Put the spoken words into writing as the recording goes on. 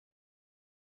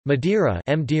Madeira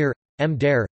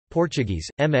Mdere, Portuguese,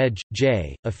 Medj,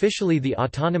 J, officially the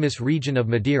Autonomous Region of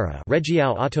Madeira,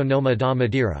 Região Autónoma da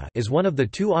Madeira, is one of the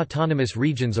two autonomous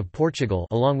regions of Portugal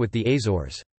along with the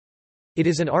Azores. It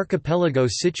is an archipelago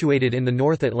situated in the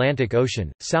North Atlantic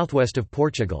Ocean, southwest of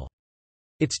Portugal.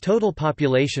 Its total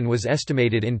population was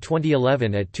estimated in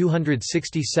 2011 at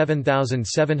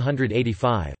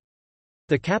 267,785.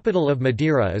 The capital of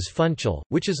Madeira is Funchal,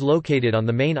 which is located on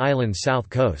the main island's south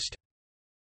coast.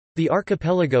 The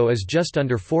archipelago is just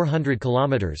under 400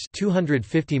 kilometers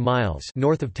 (250 miles)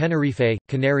 north of Tenerife,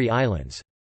 Canary Islands.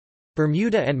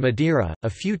 Bermuda and Madeira, a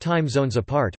few time zones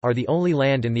apart, are the only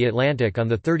land in the Atlantic on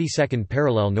the 32nd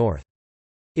parallel north.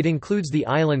 It includes the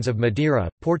islands of Madeira,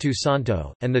 Porto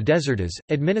Santo, and the Desertas,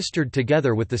 administered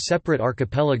together with the separate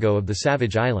archipelago of the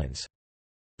Savage Islands.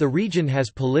 The region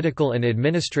has political and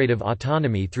administrative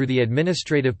autonomy through the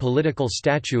administrative political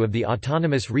statute of the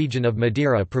Autonomous Region of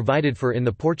Madeira provided for in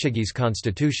the Portuguese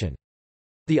constitution.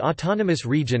 The autonomous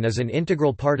region is an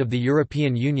integral part of the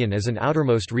European Union as an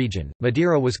outermost region.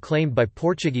 Madeira was claimed by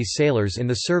Portuguese sailors in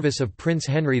the service of Prince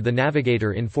Henry the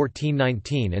Navigator in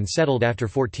 1419 and settled after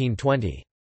 1420.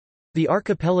 The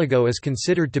archipelago is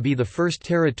considered to be the first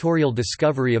territorial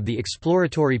discovery of the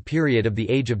exploratory period of the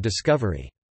Age of Discovery.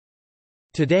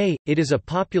 Today, it is a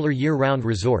popular year-round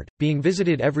resort, being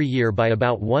visited every year by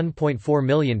about 1.4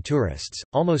 million tourists,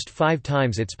 almost 5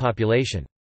 times its population.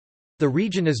 The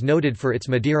region is noted for its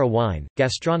Madeira wine,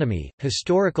 gastronomy,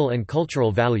 historical and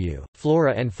cultural value,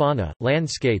 flora and fauna,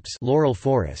 landscapes laurel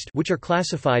forest which are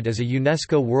classified as a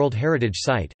UNESCO World Heritage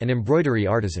Site, and embroidery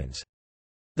artisans.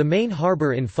 The main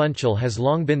harbour in Funchal has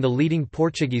long been the leading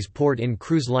Portuguese port in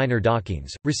cruise liner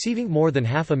dockings, receiving more than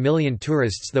 500,000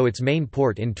 tourists, though its main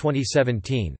port in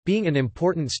 2017, being an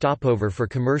important stopover for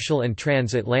commercial and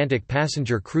transatlantic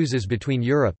passenger cruises between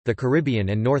Europe, the Caribbean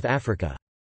and North Africa.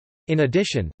 In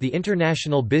addition, the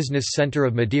International Business Centre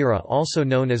of Madeira, also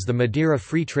known as the Madeira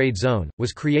Free Trade Zone,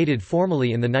 was created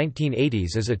formally in the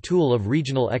 1980s as a tool of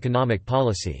regional economic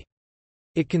policy.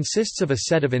 It consists of a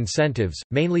set of incentives,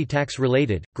 mainly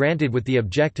tax-related, granted with the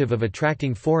objective of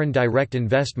attracting foreign direct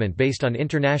investment based on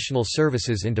international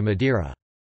services into Madeira.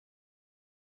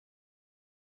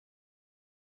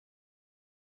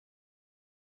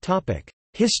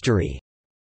 History.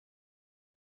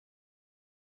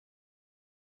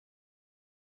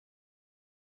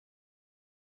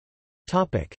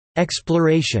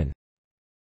 Exploration.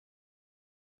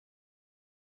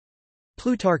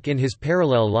 Plutarch in his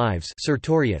Parallel Lives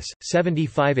Sertorius,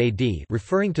 75 AD,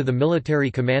 referring to the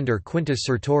military commander Quintus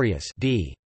Sertorius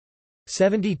d.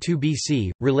 72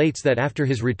 BC, relates that after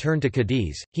his return to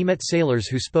Cadiz, he met sailors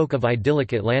who spoke of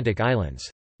idyllic Atlantic islands.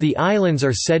 The islands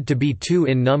are said to be 2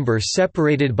 in number,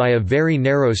 separated by a very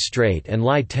narrow strait, and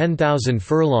lie 10,000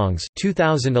 furlongs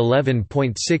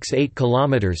 (2011.68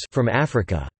 kilometers) from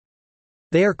Africa.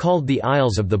 They are called the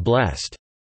Isles of the Blessed.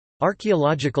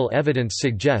 Archaeological evidence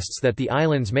suggests that the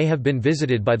islands may have been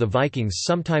visited by the Vikings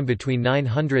sometime between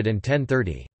 900 and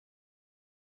 1030.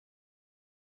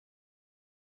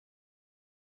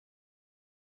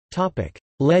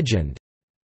 Legend.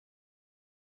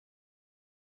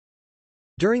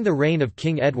 During the reign of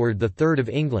King Edward III of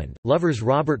England, lovers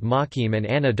Robert Mokim and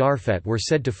Anna d'Arfet were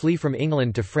said to flee from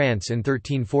England to France in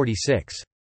 1346.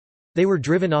 They were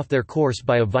driven off their course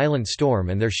by a violent storm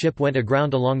and their ship went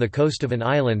aground along the coast of an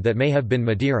island that may have been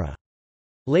Madeira.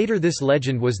 Later this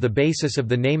legend was the basis of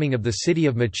the naming of the city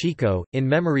of Machico, in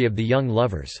memory of the young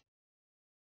lovers.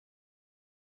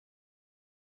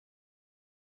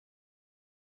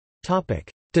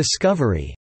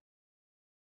 Discovery.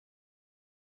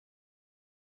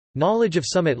 Knowledge of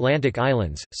some Atlantic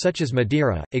islands, such as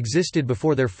Madeira, existed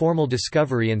before their formal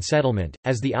discovery and settlement,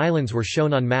 as the islands were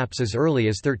shown on maps as early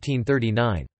as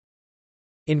 1339.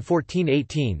 In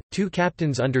 1418, 2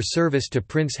 captains under service to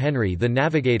Prince Henry the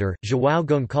Navigator, João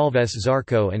Goncalves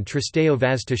Zarco and Tristão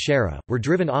Vaz Teixeira, were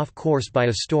driven off course by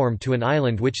a storm to an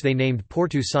island which they named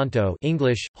Porto Santo,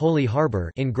 English, Holy Harbour,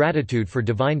 in gratitude for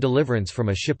divine deliverance from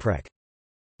a shipwreck.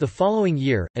 The following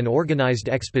year, an organized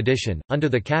expedition, under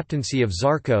the captaincy of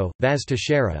Zarco, Vaz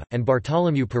Teixeira, and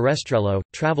Bartolomeu Perestrello,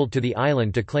 travelled to the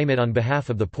island to claim it on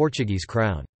behalf of the Portuguese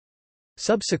crown.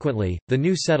 Subsequently, the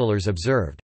new settlers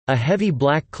observed a heavy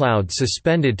black cloud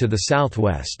suspended to the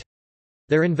southwest.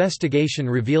 Their investigation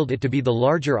revealed it to be the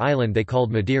larger island they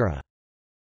called Madeira.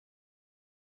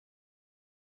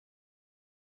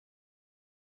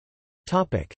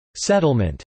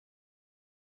 Settlement.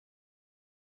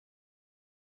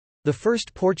 The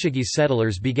first Portuguese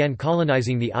settlers began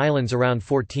colonizing the islands around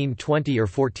 1420 or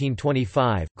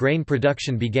 1425. Grain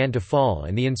production began to fall,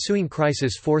 and the ensuing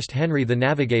crisis forced Henry the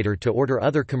Navigator to order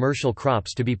other commercial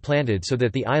crops to be planted so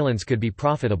that the islands could be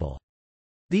profitable.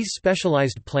 These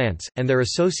specialized plants, and their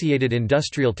associated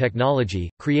industrial technology,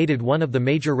 created one of the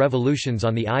major revolutions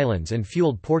on the islands and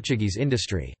fueled Portuguese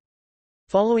industry.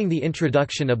 Following the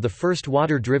introduction of the first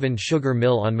water-driven sugar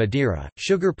mill on Madeira,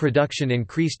 sugar production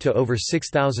increased to over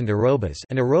 6,000 arrobas.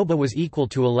 An arroba was equal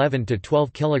to 11 to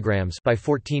 12 kilograms by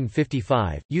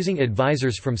 1455. Using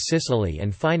advisors from Sicily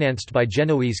and financed by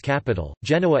Genoese capital,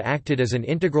 Genoa acted as an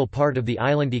integral part of the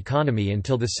island economy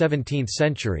until the 17th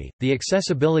century. The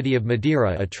accessibility of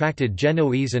Madeira attracted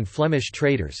Genoese and Flemish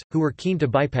traders, who were keen to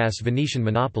bypass Venetian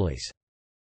monopolies.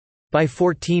 By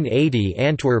 1480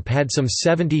 Antwerp had some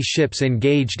 70 ships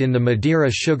engaged in the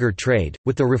Madeira sugar trade,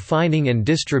 with the refining and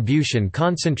distribution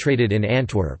concentrated in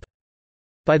Antwerp.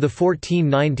 By the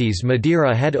 1490s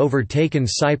Madeira had overtaken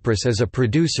Cyprus as a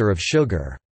producer of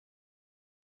sugar.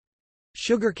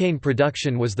 Sugarcane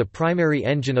production was the primary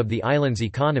engine of the island's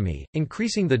economy,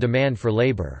 increasing the demand for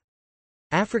labor.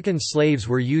 African slaves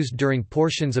were used during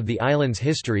portions of the island's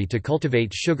history to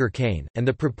cultivate sugar cane, and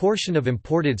the proportion of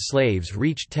imported slaves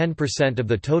reached 10% of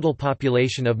the total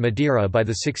population of Madeira by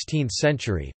the 16th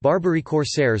century. Barbary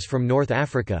corsairs from North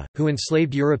Africa, who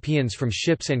enslaved Europeans from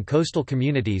ships and coastal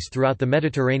communities throughout the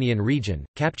Mediterranean region,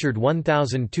 captured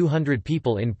 1,200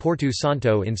 people in Porto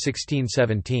Santo in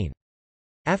 1617.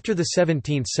 After the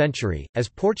 17th century, as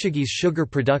Portuguese sugar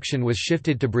production was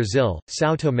shifted to Brazil,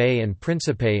 São Tomé and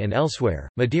Príncipe and elsewhere,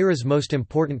 Madeira's most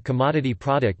important commodity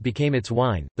product became its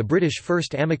wine. The British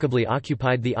first amicably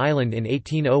occupied the island in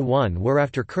 1801,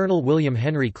 whereafter Colonel William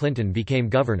Henry Clinton became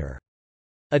governor.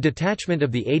 A detachment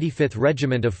of the 85th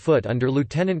Regiment of Foot under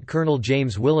Lieutenant Colonel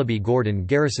James Willoughby Gordon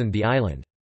garrisoned the island.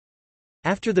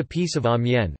 After the Peace of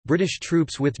Amiens, British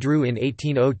troops withdrew in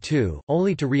 1802,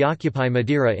 only to reoccupy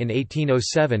Madeira in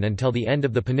 1807 until the end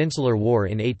of the Peninsular War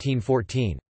in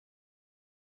 1814.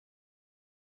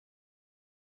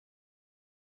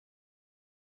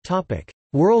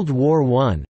 World War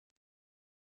I.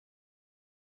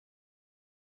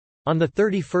 On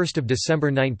 31 December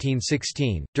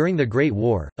 1916, during the Great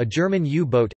War, a German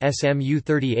U-boat,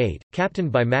 SMU-38,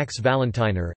 captained by Max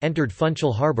Valentiner, entered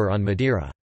Funchal harbour on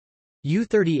Madeira.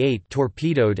 U-38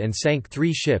 torpedoed and sank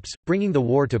 3 ships, bringing the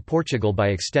war to Portugal by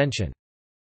extension.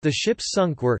 The ships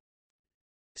sunk were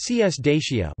CS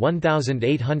Dacia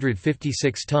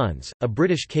 1,856 tons, a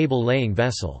British cable-laying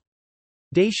vessel.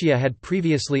 Dacia had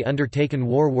previously undertaken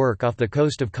war work off the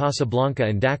coast of Casablanca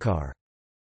and Dakar.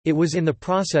 It was in the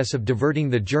process of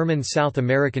diverting the German South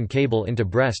American cable into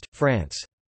Brest, France.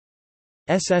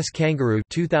 SS Kangaroo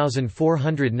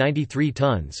 2,493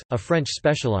 tons, a French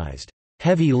specialized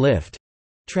heavy lift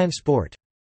transport.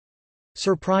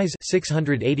 Surprise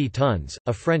 680 tons,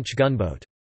 a French gunboat.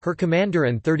 Her commander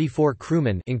and 34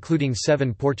 crewmen, including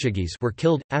 7 Portuguese, were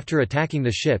killed. After attacking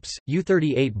the ships,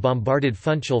 U-38 bombarded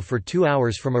Funchal for 2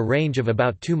 hours from a range of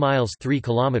about 2 miles 3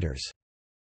 kilometers.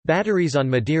 Batteries on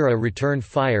Madeira returned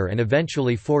fire and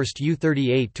eventually forced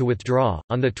U-38 to withdraw.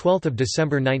 On 12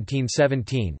 December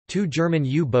 1917, 2 German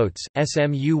U-boats,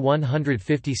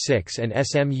 SMU-156 and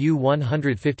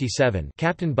SMU-157,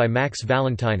 captained by Max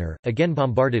Valentiner, again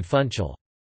bombarded Funchal.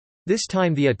 This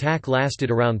time the attack lasted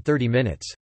around 30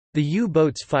 minutes. The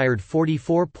U-boats fired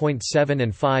 44.7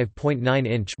 and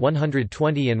 5.9-inch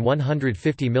 (120 and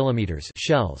 150 mm)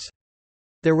 shells.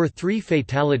 There were 3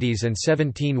 fatalities and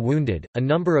 17 wounded. A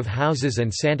number of houses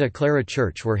and Santa Clara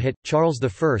Church were hit. Charles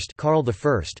I, Karl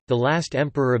I, the last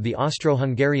emperor of the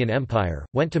Austro-Hungarian Empire,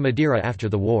 went to Madeira after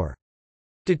the war.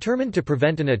 Determined to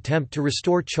prevent an attempt to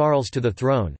restore Charles to the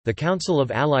throne, the Council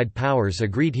of Allied Powers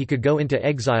agreed he could go into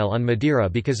exile on Madeira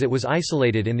because it was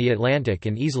isolated in the Atlantic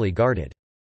and easily guarded.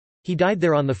 He died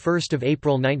there on 1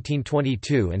 April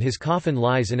 1922 and his coffin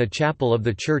lies in a chapel of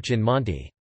the church in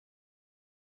Monte.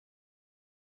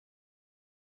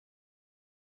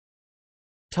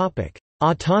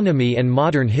 Autonomy and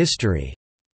modern history.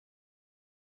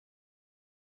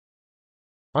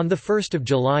 On 1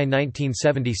 July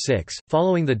 1976,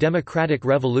 following the Democratic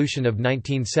Revolution of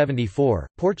 1974,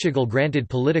 Portugal granted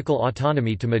political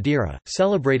autonomy to Madeira,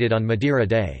 celebrated on Madeira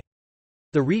Day.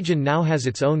 The region now has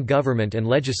its own government and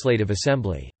legislative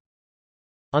assembly.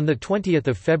 On 20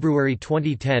 February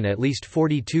 2010 at least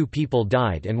 42 people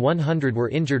died and 100 were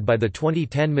injured by the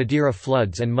 2010 Madeira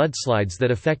floods and mudslides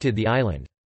that affected the island.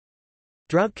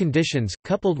 Drought conditions,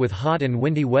 coupled with hot and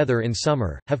windy weather in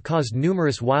summer, have caused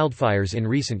numerous wildfires in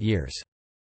recent years.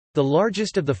 The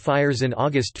largest of the fires in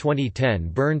August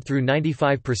 2010 burned through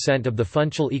 95% of the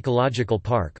Funchal Ecological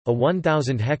Park, a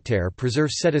 1,000-hectare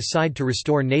preserve set aside to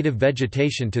restore native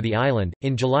vegetation to the island.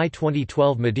 In July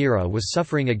 2012, Madeira was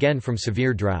suffering again from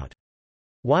severe drought.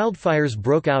 Wildfires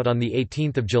broke out on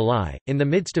 18 July, in the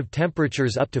midst of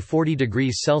temperatures up to 40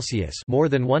 degrees Celsius more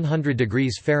than 100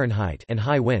 degrees Fahrenheit and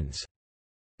high winds.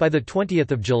 By 20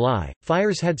 July,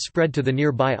 fires had spread to the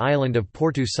nearby island of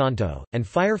Porto Santo, and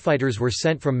firefighters were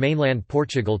sent from mainland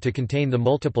Portugal to contain the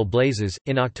multiple blazes.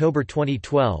 In October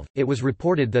 2012, it was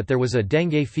reported that there was a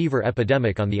dengue fever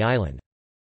epidemic on the island.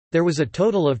 There was a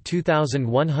total of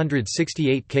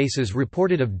 2,168 cases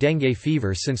reported of dengue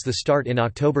fever since the start in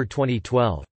October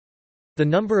 2012. The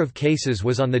number of cases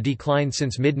was on the decline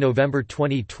since mid-November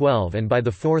 2012, and by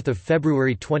 4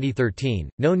 February 2013,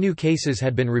 no new cases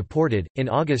had been reported. In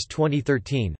August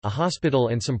 2013, a hospital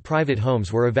and some private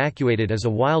homes were evacuated as a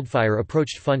wildfire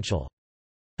approached Funchal.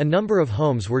 A number of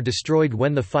homes were destroyed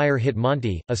when the fire hit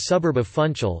Monte, a suburb of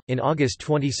Funchal. In August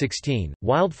 2016,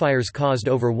 wildfires caused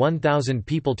over 1,000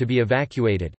 people to be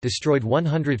evacuated, destroyed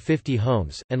 150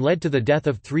 homes, and led to the death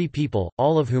of 3 people,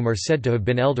 all of whom are said to have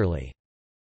been elderly.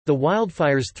 The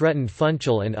wildfires threatened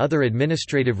Funchal and other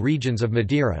administrative regions of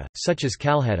Madeira, such as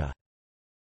Calheta.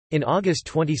 In August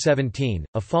 2017,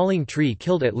 a falling tree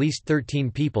killed at least 13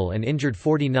 people and injured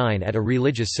 49 at a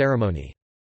religious ceremony.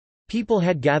 People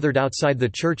had gathered outside the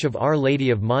Church of Our Lady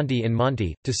of Monte in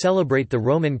Monte, to celebrate the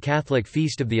Roman Catholic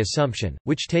Feast of the Assumption,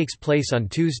 which takes place on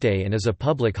Tuesday and is a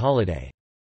public holiday.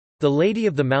 The Lady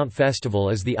of the Mount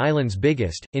Festival is the island's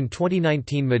biggest. In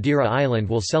 2019, Madeira Island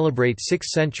will celebrate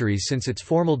 6 centuries since its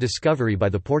formal discovery by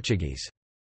the Portuguese.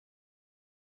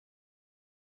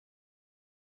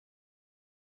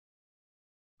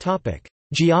 Topic: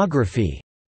 Geography.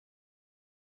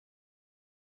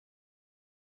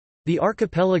 The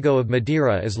archipelago of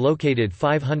Madeira is located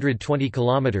 520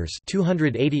 kilometers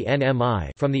 (280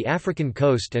 nmi) from the African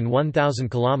coast and 1000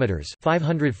 kilometers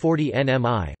 (540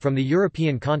 nmi) from the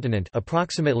European continent,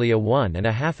 approximately a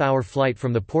 1.5-hour flight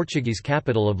from the Portuguese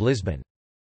capital of Lisbon.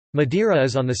 Madeira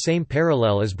is on the same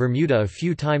parallel as Bermuda, a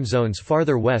few time zones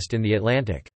farther west in the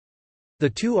Atlantic.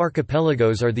 The two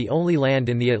archipelagos are the only land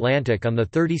in the Atlantic on the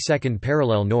 32nd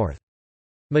parallel north.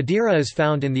 Madeira is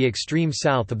found in the extreme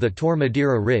south of the Torre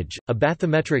Madeira Ridge, a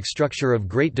bathymetric structure of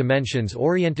great dimensions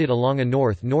oriented along a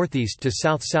north-northeast to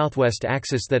south-southwest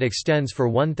axis that extends for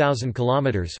 1,000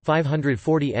 km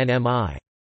 (540 nmi).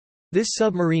 This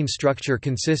submarine structure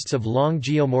consists of long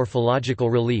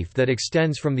geomorphological relief that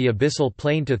extends from the abyssal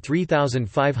plain to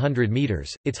 3,500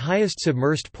 meters. Its highest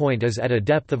submersed point is at a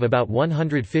depth of about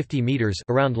 150 meters,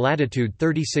 around latitude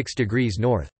 36 degrees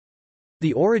north.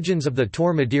 The origins of the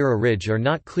Torre Madeira Ridge are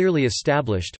not clearly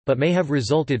established, but may have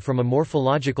resulted from a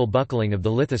morphological buckling of the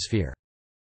lithosphere.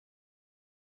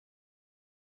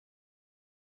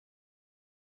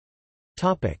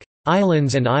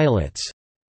 Islands and islets.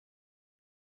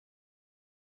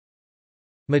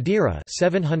 Madeira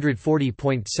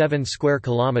 740.7 square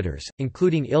kilometers,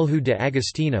 including Ilha de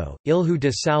Agostinho, Ilha de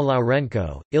São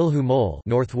Lourenço, Ilha Mole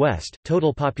northwest,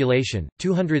 total population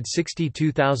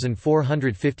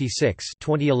 262,456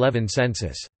 2011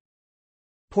 census.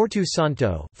 Porto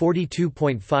Santo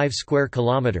 42.5 square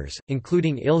kilometers,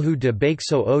 including Ilha de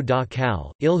Baixo o da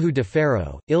Cal, Ilha de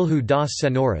Faro, Ilha das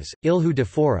Cenouras, Ilha de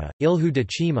Fora, Ilha de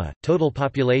Chima, total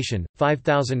population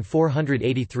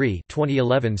 5,483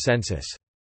 2011 census.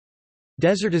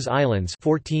 Desertas Islands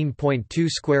 14.2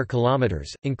 square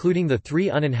kilometers, including the 3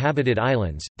 uninhabited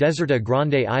islands, Deserta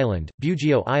Grande Island,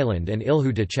 Bugio Island and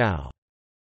Ilha de Chao.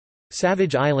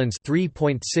 Savage Islands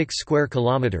 3.6 square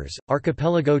kilometers,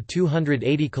 archipelago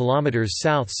 280 kilometers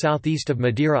south-southeast of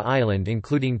Madeira Island,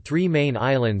 including 3 main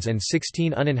islands and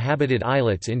 16 uninhabited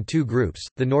islets in 2 groups.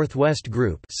 The northwest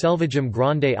group, Selvagem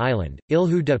Grande Island,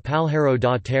 Ilha de Palheiro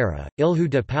da Terra, Ilha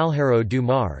de Palheiro do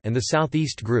Mar, and the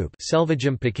southeast group,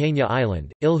 Selvagem Pequena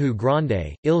Island, Ilha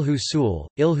Grande, Ilha Sul,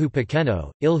 Ilha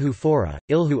Pequeno, Ilha Fora,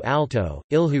 Ilha Alto,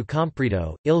 Ilha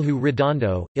Comprido, Ilha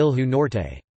Redondo, Ilha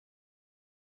Norte.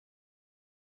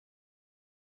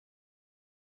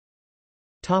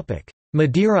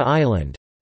 Madeira Island.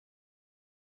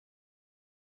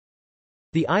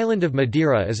 The island of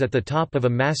Madeira is at the top of a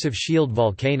massive shield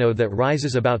volcano that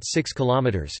rises about 6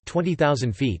 kilometers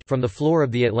 (20,000 feet) from the floor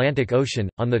of the Atlantic Ocean,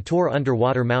 on the Torre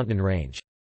underwater mountain range.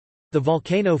 The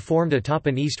volcano formed atop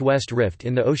an east-west rift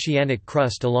in the oceanic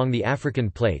crust along the African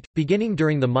plate, beginning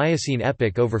during the Miocene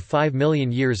epoch over 5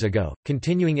 million years ago,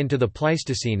 continuing into the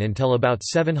Pleistocene until about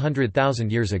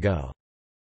 700,000 years ago.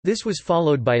 This was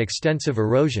followed by extensive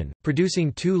erosion,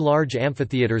 producing 2 large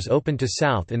amphitheaters open to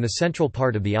south in the central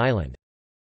part of the island.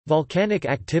 Volcanic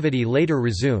activity later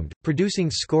resumed,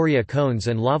 producing scoria cones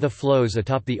and lava flows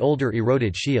atop the older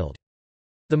eroded shield.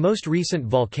 The most recent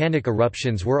volcanic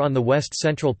eruptions were on the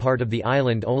west-central part of the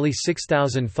island only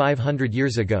 6,500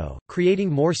 years ago,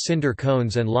 creating more cinder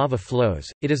cones and lava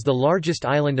flows. It is the largest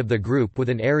island of the group with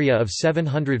an area of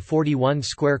 741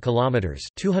 square kilometers,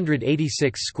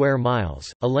 286 square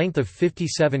miles, a length of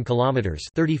 57 kilometers,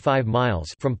 35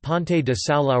 miles from Ponte de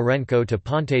São Lourenço to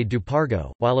Ponte do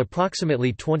Pargo, while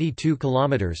approximately 22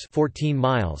 kilometers, 14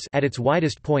 miles at its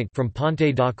widest point from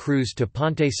Ponte da Cruz to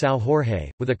Ponte São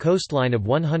Jorge, with a coastline of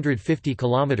 150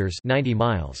 kilometers, 90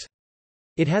 miles.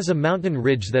 It has a mountain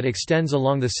ridge that extends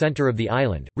along the center of the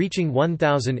island, reaching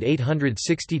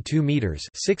 1,862 meters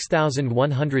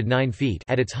 (6,109 feet)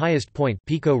 at its highest point,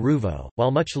 Pico Ruvo, while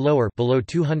much lower, below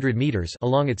 200 meters,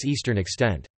 along its eastern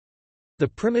extent. The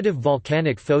primitive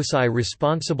volcanic foci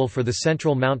responsible for the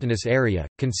central mountainous area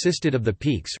consisted of the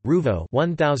peaks: Ruvo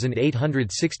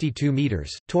 1,862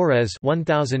 meters, Torres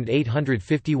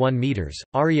 1,851 meters,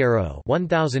 Arriero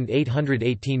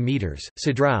 1,818 meters,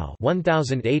 Cedrao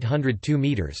 1,802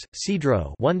 meters,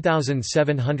 Cedro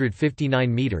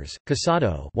 1,759 meters,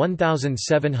 Casado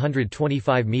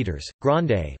 1,725 meters,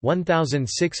 Grande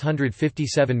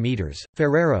 1,657 meters,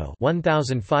 Ferrero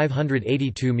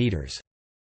 1,582 meters.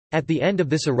 At the end of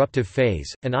this eruptive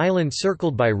phase, an island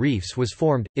circled by reefs was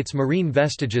formed. Its marine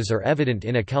vestiges are evident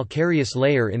in a calcareous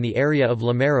layer in the area of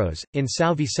Lameiros, in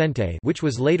São Vicente, which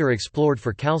was later explored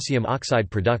for calcium oxide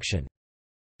production.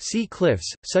 Sea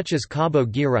cliffs, such as Cabo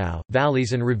Guirao,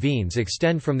 valleys and ravines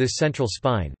extend from this central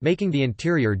spine, making the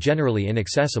interior generally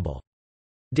inaccessible.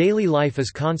 Daily life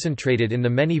is concentrated in the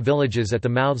many villages at the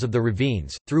mouths of the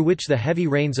ravines, through which the heavy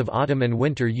rains of autumn and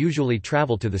winter usually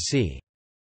travel to the sea.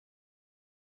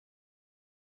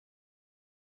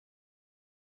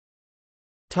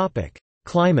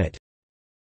 Climate.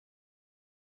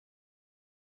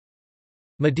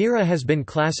 Madeira has been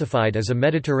classified as a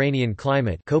Mediterranean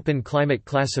climate, Köppen climate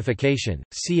classification,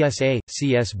 CSA,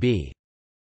 CSB.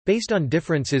 Based on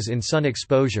differences in sun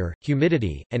exposure,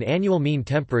 humidity, and annual mean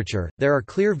temperature, there are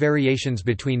clear variations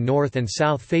between north and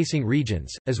south-facing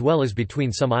regions, as well as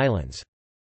between some islands.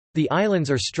 The islands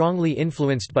are strongly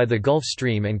influenced by the Gulf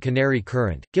Stream and Canary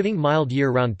Current, giving mild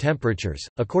year-round temperatures.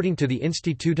 According to the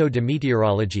Instituto de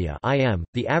Meteorologia (IM),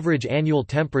 the average annual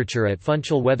temperature at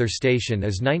Funchal weather station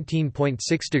is 19.6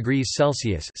 degrees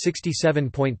Celsius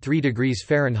 (67.3 degrees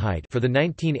Fahrenheit) for the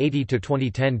 1980 to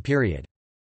 2010 period.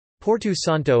 Porto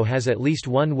Santo has at least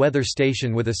one weather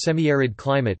station with a semi-arid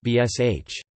climate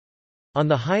 (BSH). On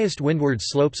the highest windward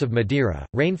slopes of Madeira,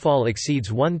 rainfall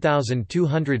exceeds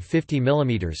 1,250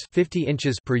 mm 50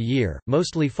 inches per year,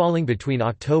 mostly falling between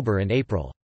October and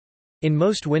April. In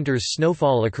most winters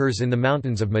snowfall occurs in the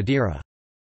mountains of Madeira.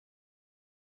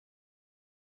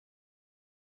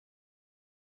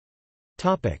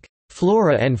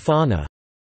 Flora and fauna.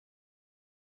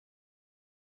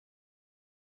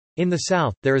 In the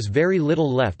south, there is very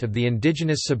little left of the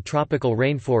indigenous subtropical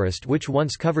rainforest which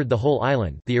once covered the whole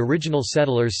island. The original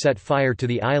settlers set fire to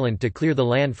the island to clear the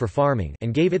land for farming,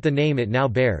 and gave it the name it now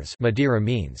bears. Madeira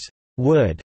means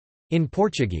wood in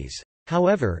Portuguese.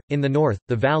 However, in the north,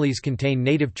 the valleys contain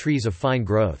native trees of fine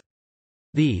growth.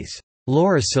 These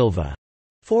laurisilva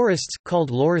forests, called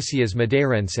Lauriceas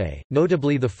madeirense,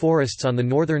 notably the forests on the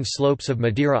northern slopes of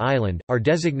Madeira Island, are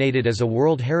designated as a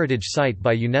World Heritage Site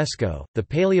by UNESCO. The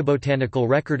Paleobotanical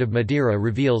Record of Madeira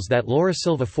reveals that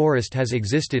Laurisilva forest has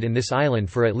existed in this island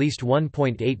for at least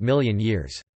 1.8 million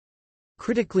years.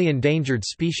 Critically endangered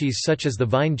species such as the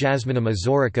vine Jasminum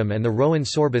azoricum and the rowan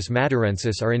Sorbus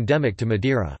madeirensis are endemic to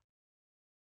Madeira.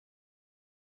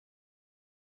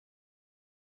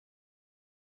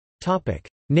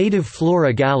 Native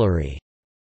Flora Gallery.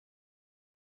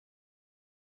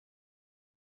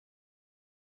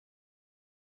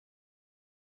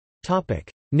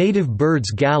 Native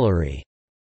Birds Gallery.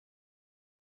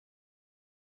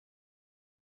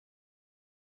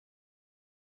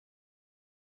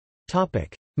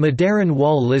 Madeiran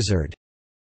wall lizard.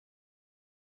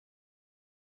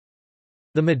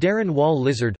 The Madeiran wall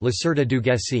lizard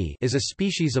is a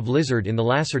species of lizard in the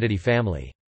Lacertidae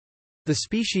family. The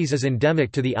species is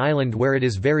endemic to the island where it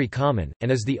is very common,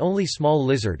 and is the only small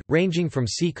lizard, ranging from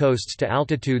sea coasts to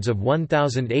altitudes of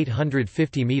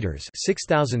 1,850 meters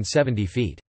 (6,070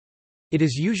 feet). It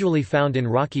is usually found in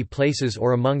rocky places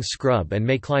or among scrub and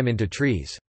may climb into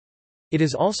trees. It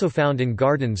is also found in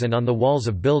gardens and on the walls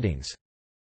of buildings.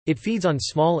 It feeds on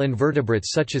small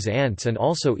invertebrates such as ants and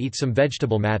also eats some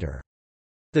vegetable matter.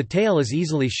 The tail is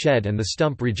easily shed and the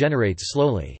stump regenerates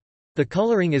slowly. The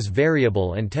coloring is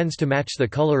variable and tends to match the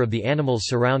color of the animal's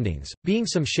surroundings, being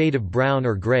some shade of brown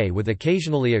or gray with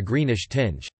occasionally a greenish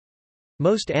tinge.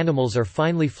 Most animals are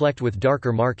finely flecked with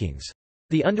darker markings.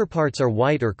 The underparts are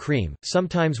white or cream,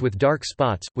 sometimes with dark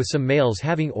spots, with some males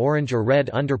having orange or red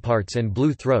underparts and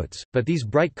blue throats, but these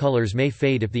bright colors may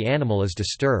fade if the animal is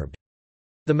disturbed.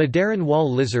 The Madeiran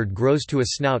wall lizard grows to a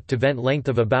snout to vent length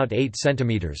of about 8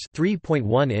 cm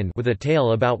 (3.1 in) with a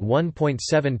tail about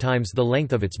 1.7 times the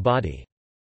length of its body.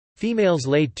 Females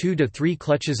lay 2 to 3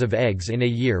 clutches of eggs in a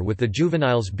year, with the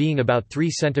juveniles being about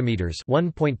 3 cm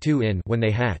 (1.2 in) when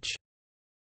they hatch.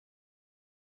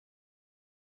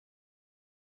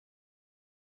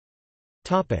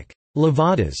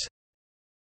 Levadas.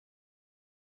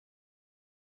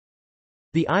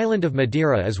 The island of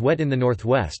Madeira is wet in the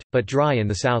northwest, but dry in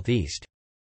the southeast.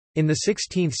 In the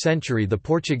 16th century the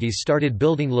Portuguese started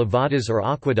building levadas or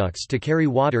aqueducts to carry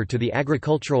water to the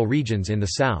agricultural regions in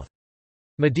the south.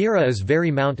 Madeira is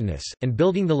very mountainous, and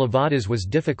building the levadas was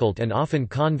difficult and often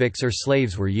convicts or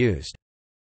slaves were used.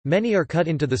 Many are cut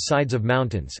into the sides of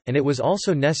mountains, and it was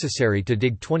also necessary to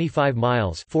dig 25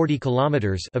 miles 40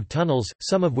 kilometers of tunnels,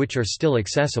 some of which are still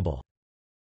accessible.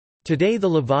 Today the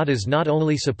levadas not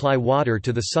only supply water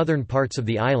to the southern parts of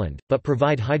the island, but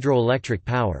provide hydroelectric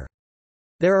power.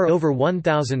 There are over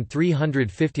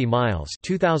 1,350 miles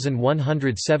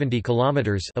 2,170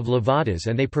 kilometers of levadas,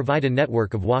 and they provide a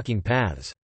network of walking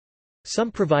paths.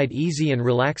 Some provide easy and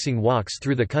relaxing walks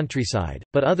through the countryside,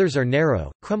 but others are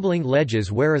narrow, crumbling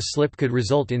ledges where a slip could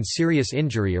result in serious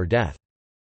injury or death.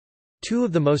 Two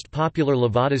of the most popular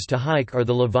levadas to hike are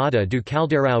the Levada do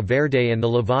Caldeirão Verde and the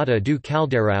Levada do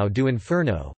Caldeirão do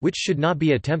Inferno, which should not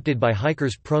be attempted by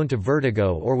hikers prone to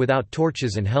vertigo or without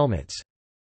torches and helmets.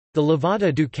 The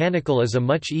Levada do Canacal is a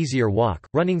much easier walk,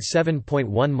 running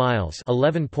 7.1 miles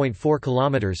 (11.4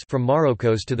 kilometers) from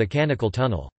Marrocos to the Canacal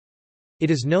Tunnel.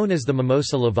 It is known as the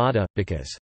Mimosa Levada,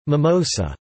 because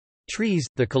mimosa trees,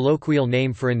 the colloquial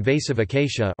name for invasive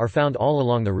acacia, are found all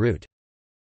along the route.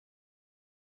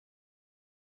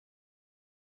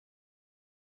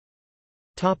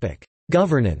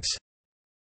 Governance.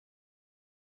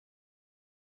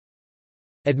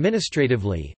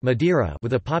 Administratively, Madeira,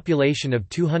 with a population of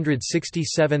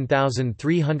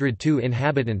 267,302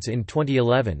 inhabitants in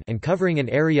 2011 and covering an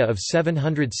area of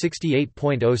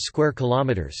 768.0 square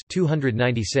kilometers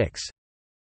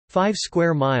 (296.5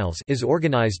 square miles), is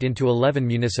organized into 11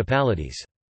 municipalities.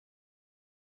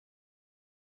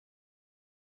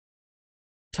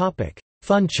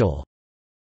 Funchal.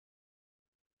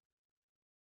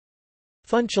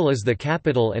 Funchal is the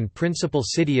capital and principal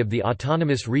city of the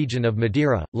autonomous region of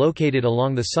Madeira, located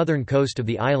along the southern coast of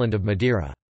the island of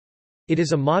Madeira. It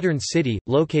is a modern city,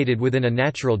 located within a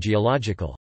natural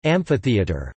geological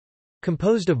amphitheater,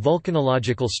 composed of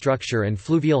volcanological structure and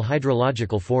fluvial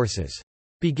hydrological forces.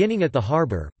 Beginning at the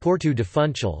harbour, Porto de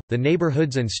Funchal, the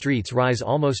neighbourhoods and streets rise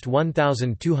almost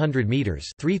 1,200 metres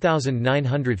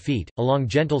 (3,900 feet), along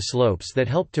gentle slopes that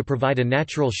help to provide a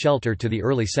natural shelter to the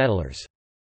early settlers.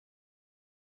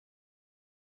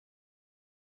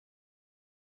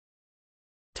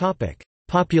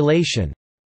 Population.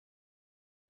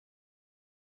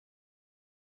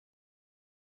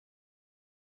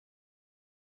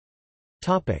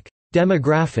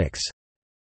 Demographics.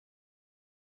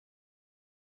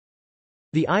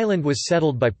 The island was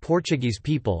settled by Portuguese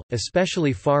people,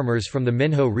 especially farmers from the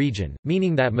Minho region,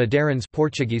 meaning that Madeirans,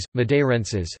 Portuguese,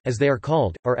 Madeirenses, as they are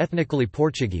called, are ethnically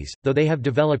Portuguese, though they have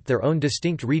developed their own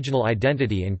distinct regional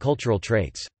identity and cultural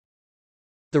traits.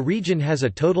 The region has a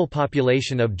total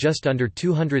population of just under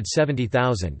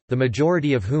 270,000, the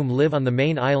majority of whom live on the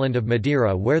main island of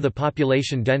Madeira, where the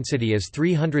population density is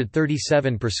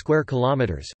 337 per square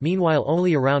kilometers. Meanwhile,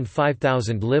 only around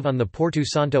 5,000 live on the Porto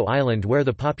Santo island, where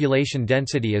the population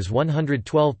density is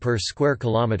 112 per square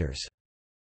kilometers.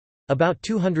 About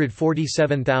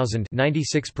 247,000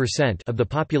 (96%) of the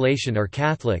population are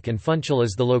Catholic, and Funchal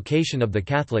is the location of the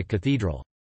Catholic cathedral.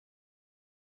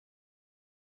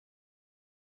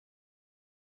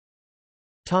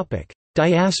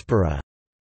 Diaspora.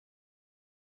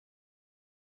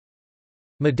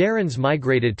 Madeirans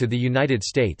migrated to the United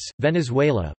States,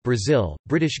 Venezuela, Brazil,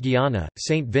 British Guiana,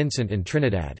 St. Vincent and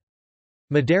Trinidad.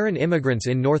 Madeiran immigrants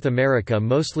in North America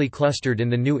mostly clustered in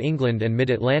the New England and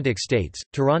Mid-Atlantic states,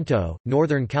 Toronto,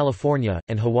 Northern California,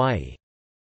 and Hawaii.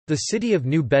 The city of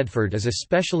New Bedford is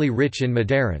especially rich in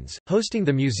Madeirans, hosting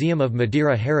the Museum of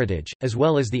Madeira Heritage, as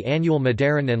well as the annual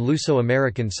Madeiran and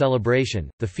Luso-American celebration,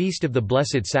 the Feast of the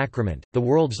Blessed Sacrament, the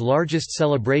world's largest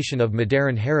celebration of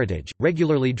Madeiran heritage,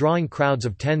 regularly drawing crowds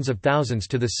of tens of thousands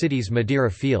to the city's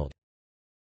Madeira Field.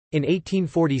 In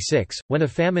 1846, when a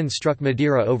famine struck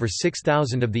Madeira, over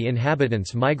 6,000 of the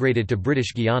inhabitants migrated to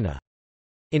British Guiana.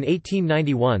 In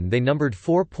 1891 they numbered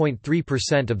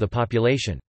 4.3% of the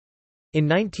population. In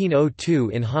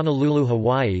 1902 in Honolulu,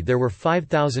 Hawaii there were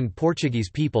 5,000 Portuguese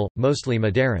people, mostly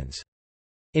Madeirans.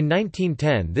 In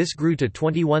 1910 this grew to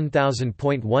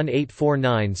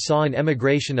 21,000.1849 saw an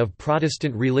emigration of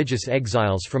Protestant religious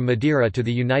exiles from Madeira to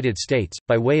the United States,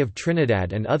 by way of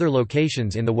Trinidad and other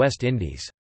locations in the West Indies.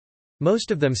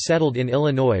 Most of them settled in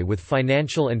Illinois with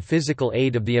financial and physical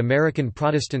aid of the American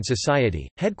Protestant Society,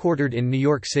 headquartered in New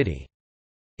York City.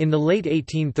 In the late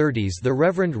 1830s the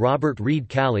Reverend Robert Reed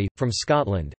Calley, from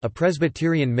Scotland, a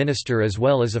Presbyterian minister as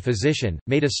well as a physician,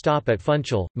 made a stop at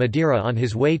Funchal, Madeira on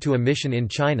his way to a mission in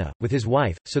China, with his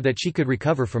wife, so that she could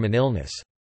recover from an illness.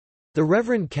 The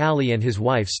Reverend Calley and his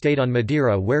wife stayed on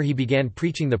Madeira where he began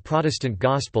preaching the Protestant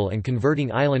gospel and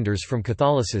converting islanders from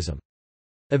Catholicism.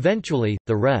 Eventually,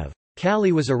 the Rev.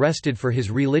 Calley was arrested for his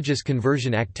religious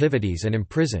conversion activities and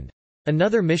imprisoned.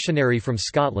 Another missionary from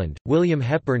Scotland, William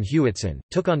Hepburn Hewitson,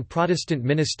 took on Protestant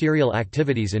ministerial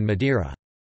activities in Madeira.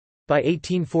 By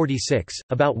 1846,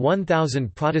 about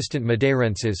 1,000 Protestant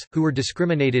Madeirenses, who were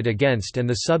discriminated against and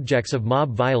the subjects of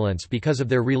mob violence because of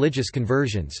their religious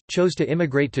conversions, chose to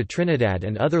immigrate to Trinidad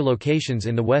and other locations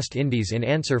in the West Indies in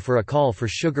answer for a call for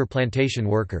sugar plantation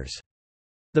workers.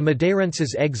 The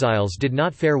Madeirenses' exiles did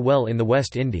not fare well in the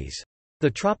West Indies. The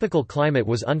tropical climate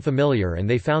was unfamiliar and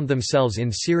they found themselves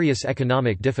in serious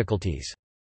economic difficulties.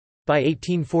 By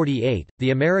 1848,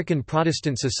 the American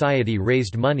Protestant Society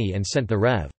raised money and sent the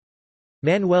Rev.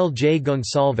 Manuel J.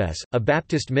 Gonçalves, a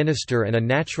Baptist minister and a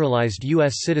naturalized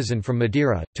U.S. citizen from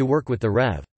Madeira, to work with the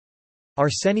Rev.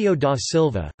 Arsenio da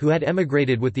Silva, who had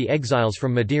emigrated with the exiles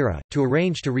from Madeira, to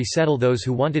arrange to resettle those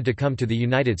who wanted to come to the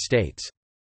United States.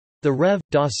 The Rev.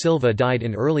 da Silva died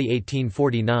in early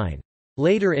 1849.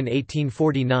 Later in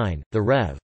 1849, the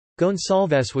Rev.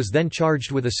 Gonçalves was then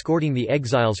charged with escorting the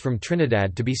exiles from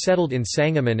Trinidad to be settled in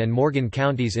Sangamon and Morgan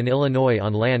counties in Illinois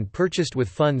on land purchased with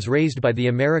funds raised by the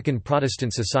American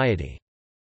Protestant Society.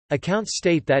 Accounts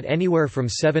state that anywhere from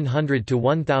 700 to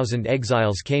 1,000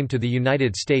 exiles came to the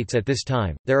United States at this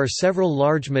time. There are several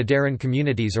large Madeiran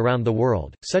communities around the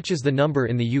world, such as the number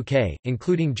in the UK,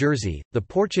 including Jersey. The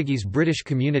Portuguese British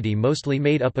community, mostly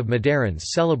made up of Madeirans,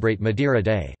 celebrate Madeira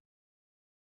Day.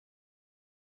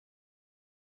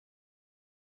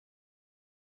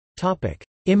 Topic: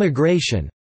 Immigration.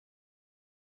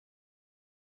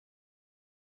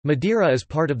 Madeira is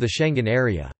part of the Schengen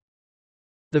area.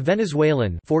 The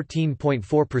Venezuelan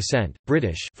 14.4%,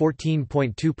 British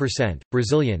 14.2%,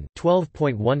 Brazilian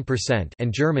 12.1%,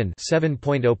 and German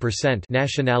 7.0%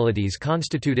 nationalities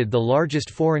constituted the largest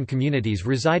foreign communities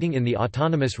residing in the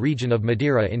autonomous region of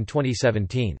Madeira in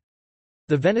 2017.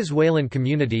 The Venezuelan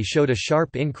community showed a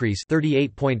sharp increase,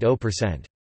 38.0%.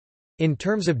 In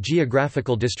terms of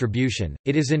geographical distribution,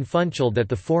 it is in Funchal that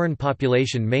the foreign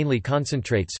population mainly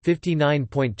concentrates,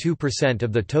 59.2%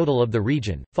 of the total of the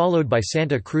region, followed by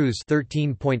Santa Cruz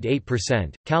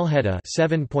 13.8%, Calheta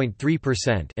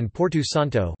 7.3%, and Porto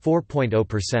Santo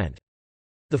 4.0%.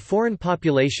 The foreign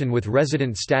population with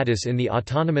resident status in the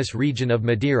autonomous region of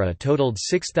Madeira totaled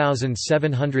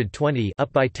 6,720,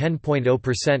 up by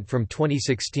 10.0% from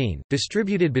 2016,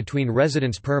 distributed between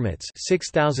residence permits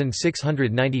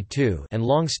 6,692 and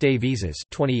long-stay visas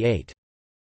 28.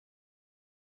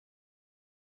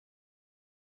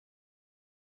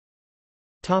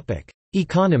 Topic: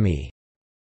 Economy.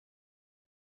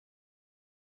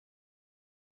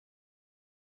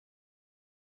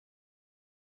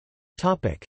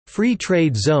 Free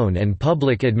trade zone and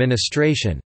public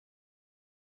administration.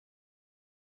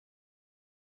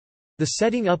 The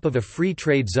setting up of a free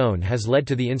trade zone has led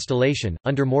to the installation,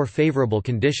 under more favorable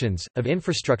conditions, of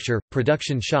infrastructure,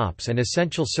 production shops and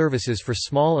essential services for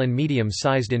small and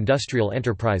medium-sized industrial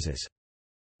enterprises.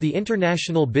 The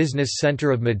International Business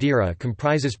Center of Madeira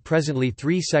comprises presently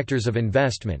three sectors of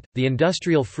investment: the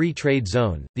Industrial Free Trade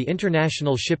Zone, the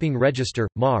International Shipping Register,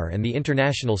 MAR, and the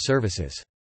International Services.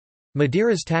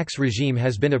 Madeira's tax regime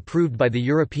has been approved by the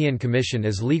European Commission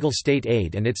as legal state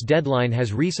aid, and its deadline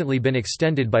has recently been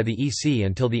extended by the EC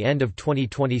until the end of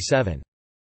 2027.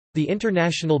 The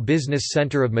International Business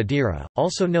Center of Madeira,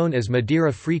 also known as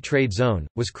Madeira Free Trade Zone,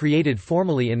 was created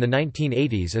formally in the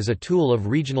 1980s as a tool of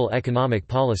regional economic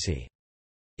policy.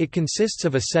 It consists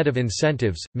of a set of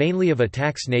incentives, mainly of a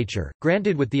tax nature,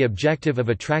 granted with the objective of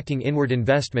attracting inward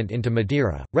investment into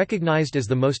Madeira, recognized as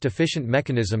the most efficient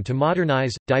mechanism to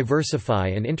modernize, diversify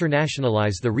and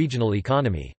internationalize the regional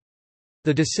economy.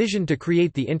 The decision to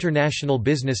create the International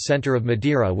Business Center of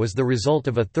Madeira was the result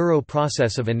of a thorough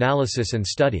process of analysis and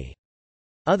study.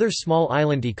 Other small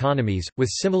island economies, with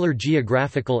similar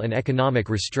geographical and economic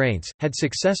restraints, had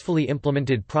successfully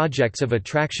implemented projects of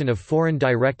attraction of foreign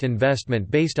direct investment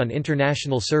based on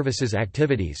international services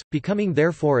activities, becoming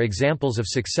therefore examples of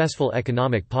successful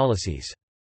economic policies.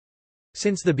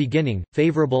 Since the beginning,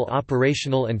 favorable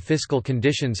operational and fiscal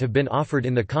conditions have been offered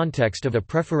in the context of a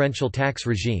preferential tax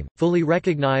regime, fully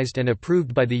recognized and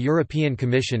approved by the European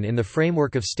Commission in the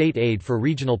framework of state aid for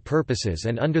regional purposes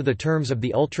and under the terms of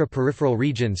the ultra-peripheral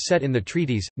regions set in the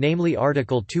treaties, namely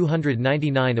Article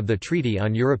 299 of the Treaty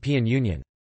on European Union.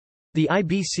 The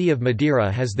IBC of Madeira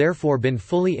has therefore been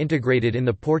fully integrated in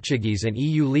the Portuguese and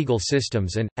EU legal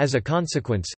systems and, as a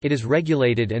consequence, it is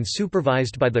regulated and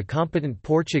supervised by the competent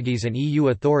Portuguese and EU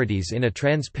authorities in a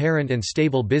transparent and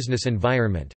stable business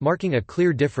environment, marking a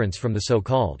clear difference from the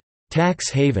so-called tax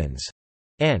havens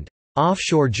and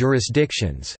offshore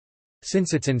jurisdictions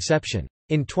since its inception.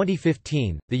 In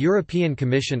 2015, the European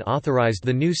Commission authorized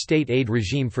the new state aid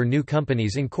regime for new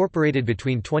companies incorporated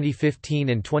between 2015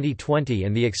 and 2020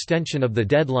 and the extension of the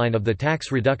deadline of the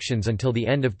tax reductions until the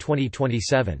end of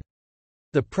 2027.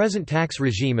 The present tax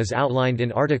regime is outlined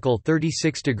in Article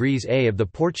 36(a) of the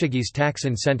Portuguese Tax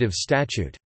Incentives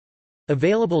Statute.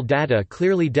 Available data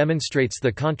clearly demonstrates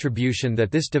the contribution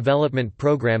that this development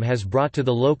program has brought to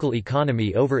the local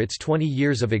economy over its 20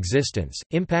 years of existence,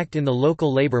 impact in the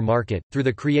local labor market, through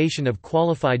the creation of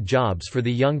qualified jobs for the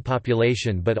young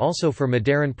population but also for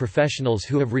Madeiran professionals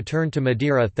who have returned to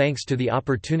Madeira thanks to the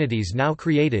opportunities now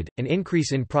created, an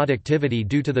increase in productivity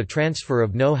due to the transfer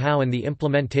of know-how and the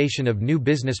implementation of new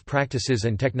business practices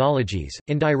and technologies,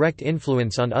 indirect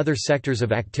influence on other sectors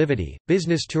of activity,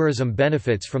 business tourism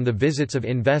benefits from the visits of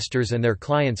investors and their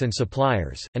clients and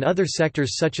suppliers, and other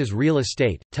sectors such as real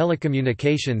estate,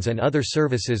 telecommunications and other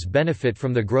services benefit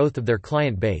from the growth of their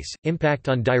client base, impact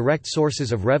on direct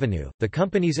sources of revenue. The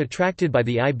companies attracted by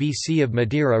the IBC of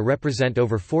Madeira represent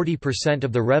over 40%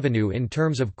 of the revenue in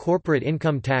terms of corporate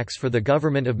income tax for the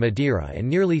government of Madeira and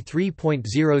nearly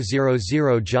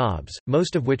 3,000 jobs,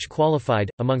 most of which qualified,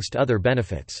 amongst other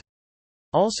benefits.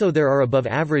 Also there are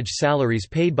above-average salaries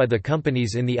paid by the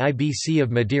companies in the IBC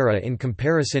of Madeira in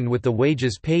comparison with the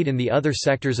wages paid in the other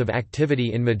sectors of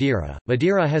activity in Madeira.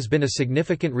 Madeira has been a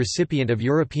significant recipient of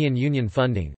European Union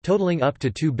funding, totaling up to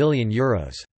 €2 billion.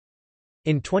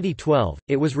 In 2012,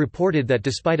 it was reported that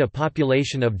despite a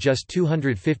population of just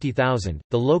 250,000,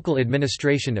 the local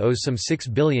administration owes some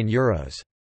 €6 billion.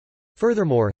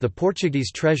 Furthermore, the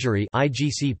Portuguese Treasury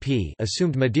 (IGCP)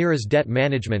 assumed Madeira's debt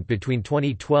management between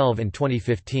 2012 and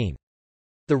 2015.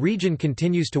 The region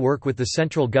continues to work with the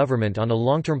central government on a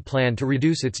long-term plan to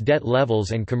reduce its debt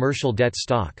levels and commercial debt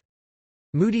stock.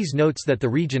 Moody's notes that the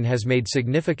region has made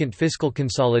significant fiscal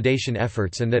consolidation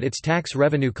efforts and that its tax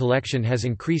revenue collection has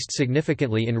increased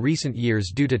significantly in recent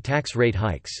years due to tax rate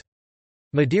hikes.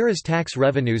 Madeira's tax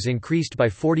revenues increased by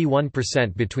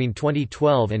 41% between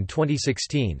 2012 and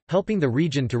 2016, helping the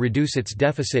region to reduce its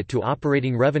deficit to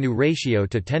operating revenue ratio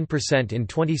to 10% in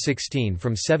 2016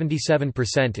 from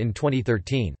 77% in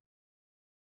 2013.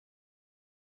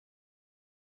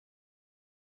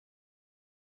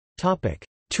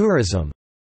 Tourism.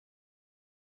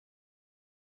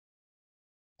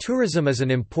 Tourism is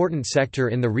an important sector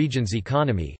in the region's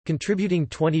economy, contributing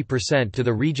 20% to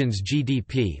the region's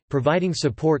GDP, providing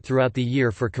support throughout the year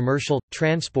for commercial,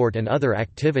 transport and other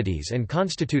activities and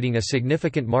constituting a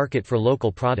significant market for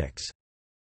local products.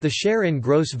 The share in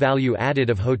gross value added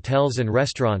of hotels and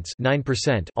restaurants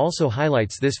 9% also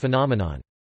highlights this phenomenon.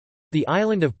 The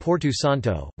island of Porto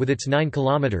Santo, with its 9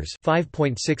 kilometers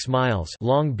 (5.6 miles)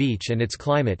 long beach and its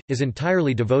climate, is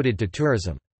entirely devoted to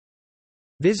tourism.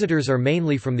 Visitors are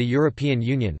mainly from the European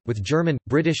Union, with German,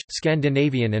 British,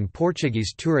 Scandinavian and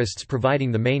Portuguese tourists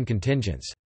providing the main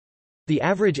contingents. The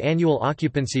average annual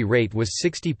occupancy rate was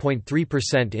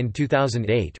 60.3% in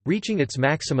 2008, reaching its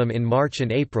maximum in March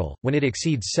and April, when it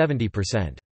exceeds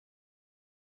 70%.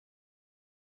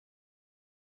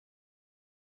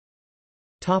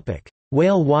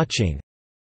 Whale watching.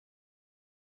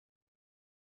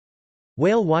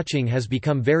 Whale watching has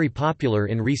become very popular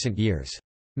in recent years.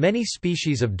 Many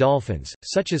species of dolphins,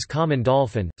 such as common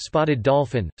dolphin, spotted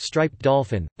dolphin, striped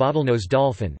dolphin, bottlenose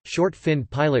dolphin, short-finned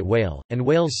pilot whale, and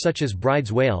whales such as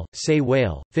bride's whale, sei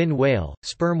whale, fin whale,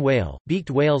 sperm whale, beaked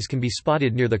whales can be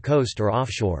spotted near the coast or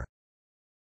offshore.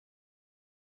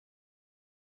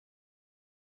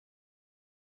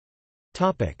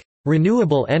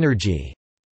 Renewable energy.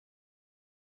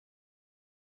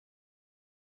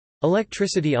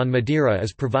 Electricity on Madeira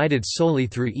is provided solely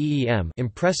through EEM,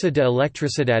 Empresa de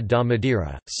Electricidade da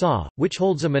Madeira, SA, which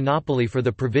holds a monopoly for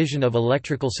the provision of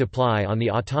electrical supply on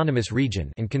the autonomous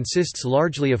region and consists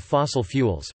largely of fossil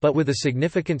fuels, but with a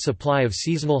significant supply of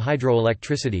seasonal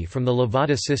hydroelectricity from the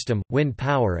Levadas system, wind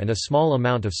power and a small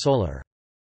amount of solar.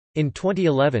 In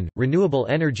 2011, renewable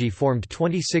energy formed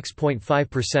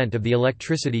 26.5% of the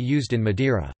electricity used in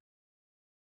Madeira.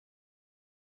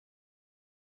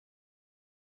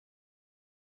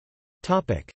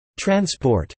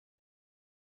 Transport.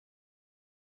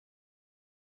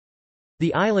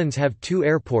 The islands have two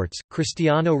airports,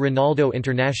 Cristiano Ronaldo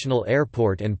International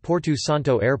Airport and Porto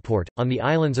Santo Airport, on the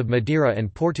islands of Madeira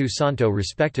and Porto Santo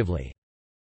respectively.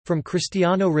 From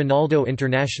Cristiano Ronaldo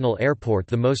International Airport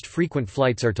the most frequent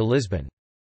flights are to Lisbon.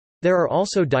 There are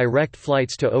also direct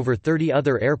flights to over 30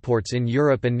 other airports in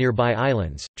Europe and nearby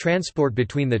islands. Transport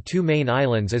between the two main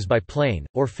islands is by plane,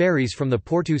 or ferries from the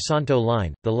Porto Santo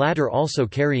line, the latter also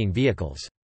carrying vehicles.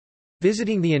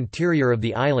 Visiting the interior of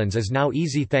the islands is now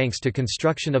easy thanks to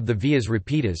construction of the Vias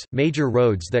Rapidas, major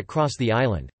roads that cross the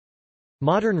island.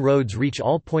 Modern roads reach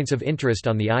all points of interest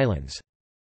on the islands.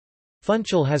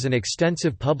 Funchal has an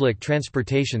extensive public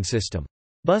transportation system.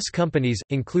 Bus companies,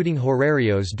 including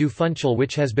Horarios do Funchal,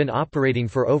 which has been operating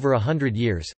for over 100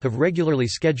 years, have regularly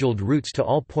scheduled routes to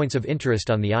all points of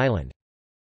interest on the island.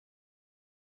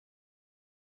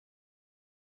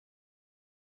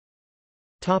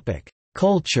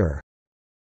 Culture.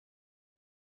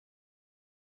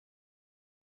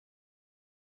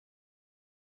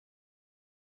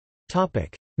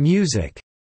 Music.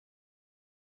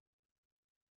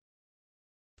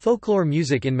 Folklore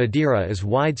music in Madeira is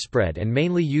widespread and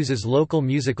mainly uses local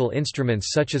musical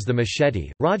instruments such as the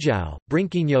machete, rajao,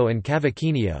 brinquinho and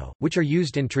cavaquinho, which are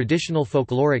used in traditional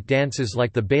folkloric dances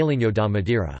like the Bailinho da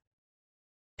Madeira.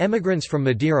 Emigrants from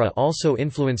Madeira also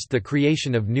influenced the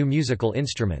creation of new musical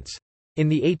instruments. In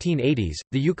the 1880s,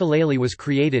 the ukulele was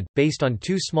created, based on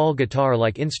two small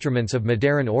guitar-like instruments of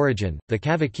Madeiran origin, the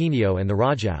cavaquinho and the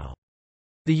rajao.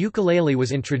 The ukulele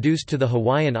was introduced to the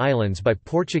Hawaiian Islands by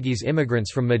Portuguese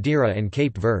immigrants from Madeira and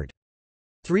Cape Verde.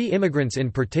 Three immigrants in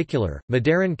particular,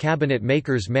 Madeiran cabinet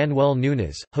makers Manuel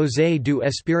Nunes, José do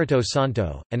Espírito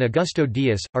Santo, and Augusto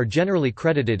Dias, are generally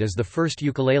credited as the first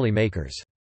ukulele makers.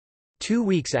 2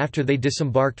 weeks after they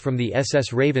disembarked from the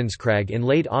SS Ravenscrag in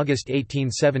late August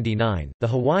 1879, the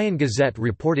Hawaiian Gazette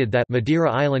reported that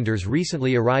Madeira Islanders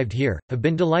recently arrived here, have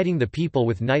been delighting the people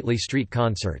with nightly street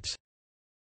concerts.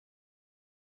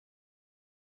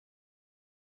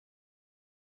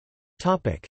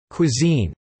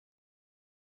 Cuisine.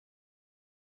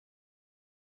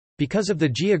 Because of the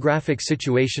geographic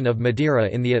situation of Madeira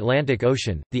in the Atlantic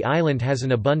Ocean, the island has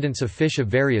an abundance of fish of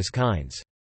various kinds.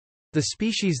 The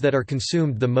species that are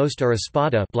consumed the most are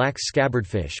espada, black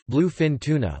scabbardfish, blue-fin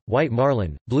tuna, white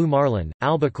marlin, blue marlin,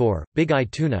 albacore, big-eye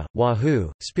tuna,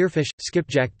 wahoo, spearfish,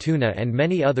 skipjack tuna and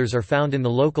many others are found in the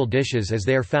local dishes as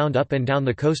they are found up and down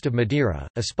the coast of Madeira.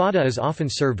 Espada is often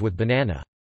served with banana.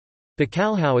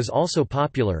 Bacalhau is also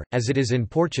popular, as it is in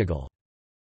Portugal.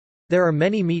 There are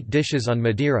many meat dishes on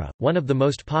Madeira, one of the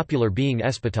most popular being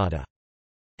espetada.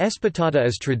 Espetada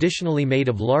is traditionally made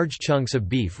of large chunks of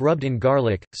beef rubbed in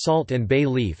garlic, salt and bay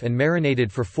leaf and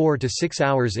marinated for 4 to 6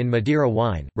 hours in Madeira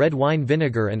wine, red wine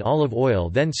vinegar and olive oil,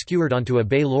 then skewered onto a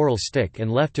bay laurel stick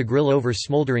and left to grill over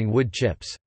smoldering wood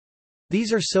chips.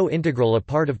 These are so integral a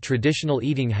part of traditional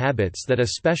eating habits that a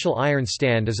special iron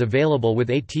stand is available with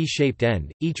a T-shaped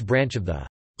end, each branch of the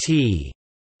T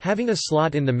having a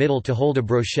slot in the middle to hold a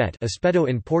brochette, espeto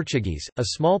in Portuguese. A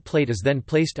small plate is then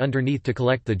placed underneath to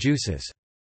collect the juices.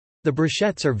 The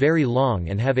brochettes are very long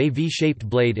and have a V-shaped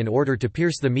blade in order to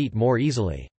pierce the meat more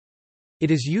easily.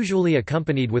 It is usually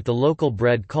accompanied with the local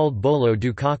bread called bolo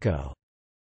do caco.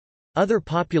 Other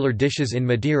popular dishes in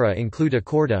Madeira include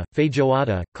acorda,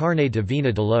 feijoada, carne de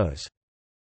vina de los.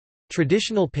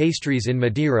 Traditional pastries in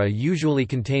Madeira usually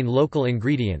contain local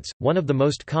ingredients, one of the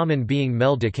most common being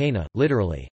mel de cana,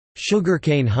 literally,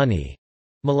 sugarcane honey,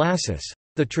 molasses.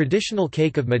 The traditional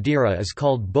cake of Madeira is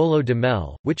called bolo de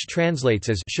mel, which translates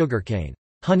as sugarcane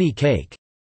honey cake,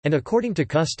 and according to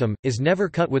custom, is never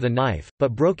cut with a knife,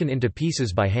 but broken into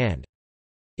pieces by hand.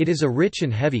 It is a rich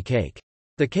and heavy cake.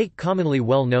 The cake, commonly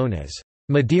well known as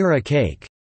Madeira cake,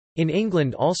 in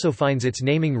England also finds its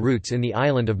naming roots in the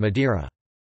island of Madeira.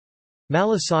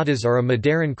 Malasadas are a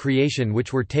Madeiran creation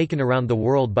which were taken around the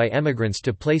world by emigrants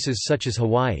to places such as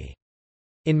Hawaii.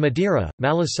 In Madeira,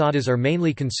 malasadas are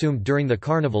mainly consumed during the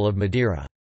Carnival of Madeira.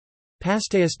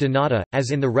 Pastéis de nata,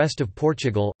 as in the rest of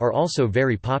Portugal, are also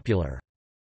very popular.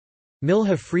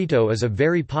 Milho frito is a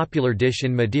very popular dish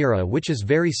in Madeira which is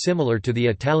very similar to the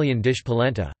Italian dish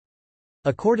polenta.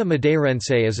 A corda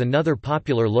madeirense is another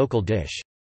popular local dish.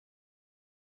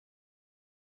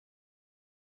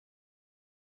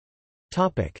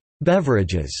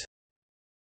 Beverages.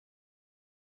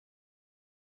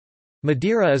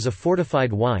 Madeira is a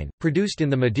fortified wine, produced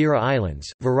in the Madeira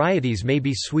Islands. Varieties may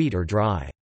be sweet or dry.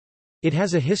 It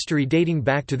has a history dating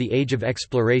back to the Age of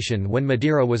Exploration, when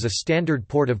Madeira was a standard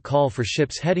port of call for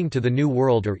ships heading to the New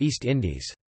World or East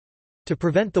Indies. To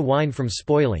prevent the wine from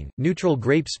spoiling, neutral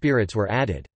grape spirits were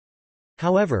added.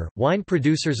 However, wine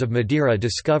producers of Madeira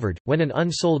discovered, when an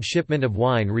unsold shipment of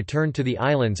wine returned to the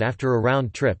islands after a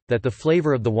round trip, that the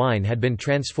flavor of the wine had been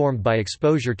transformed by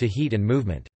exposure to heat and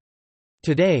movement.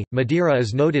 Today, Madeira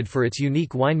is noted for its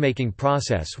unique winemaking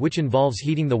process, which involves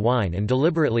heating the wine and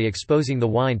deliberately exposing the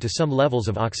wine to some levels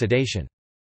of oxidation.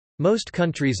 Most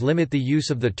countries limit the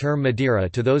use of the term Madeira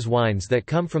to those wines that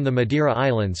come from the Madeira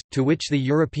Islands, to which the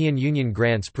European Union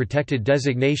grants protected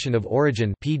designation of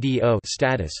origin (PDO)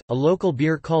 status. A local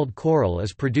beer called Coral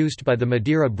is produced by the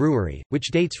Madeira Brewery,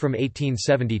 which dates from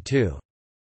 1872.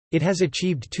 It has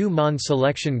achieved 2 Mons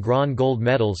Selection Grand Gold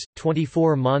medals,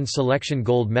 24 Mons Selection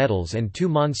Gold medals and 2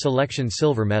 Mons Selection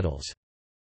Silver medals.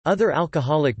 Other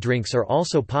alcoholic drinks are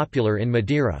also popular in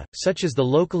Madeira, such as the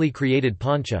locally created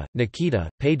poncha, Nikita,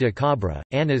 pé de cabra,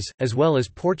 annas, as well as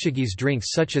Portuguese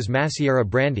drinks such as macieira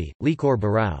brandy, licor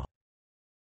barão.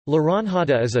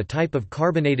 Laranjada is a type of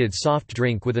carbonated soft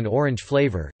drink with an orange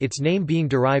flavor, its name being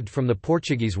derived from the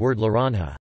Portuguese word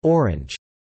laranja, orange.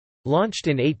 Launched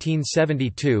in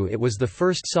 1872, it was the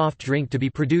first soft drink to be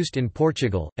produced in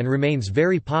Portugal, and remains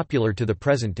very popular to the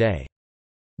present day.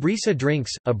 Brisa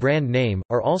drinks, a brand name,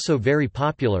 are also very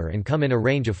popular and come in a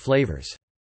range of flavors.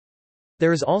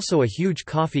 There is also a huge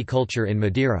coffee culture in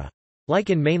Madeira.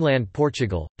 Like in mainland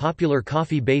Portugal, popular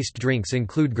coffee-based drinks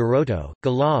include garoto,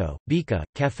 galao, bica,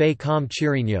 café com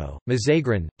cheirinho,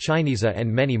 mazagran, chinesa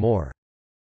and many more.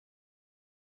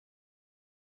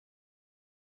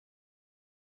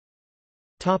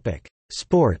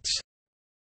 Sports.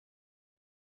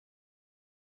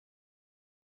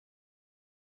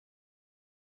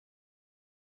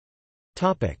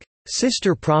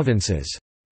 Sister provinces.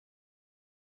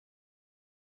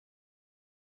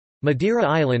 Madeira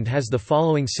Island has the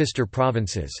following sister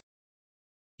provinces: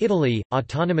 Italy,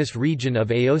 Autonomous Region of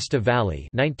Aosta Valley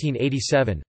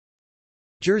 1987,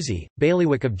 Jersey,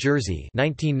 Bailiwick of Jersey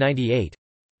 1998,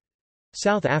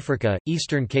 South Africa,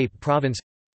 Eastern Cape Province,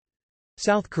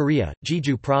 South Korea,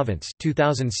 Jeju Province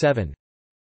 2007,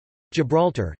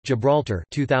 Gibraltar, Gibraltar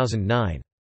 2009.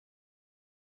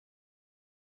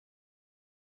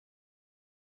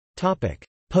 Topic: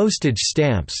 Postage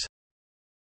stamps.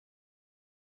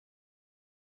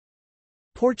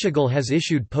 Portugal has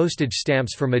issued postage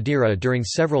stamps for Madeira during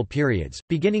several periods,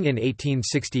 beginning in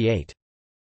 1868.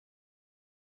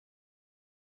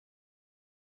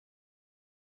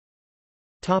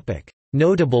 Topic: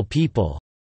 Notable people.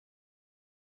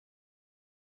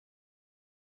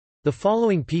 The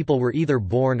following people were either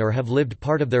born or have lived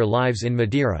part of their lives in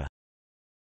Madeira: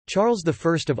 Charles I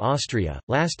of Austria,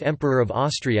 last Emperor of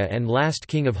Austria and last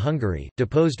King of Hungary,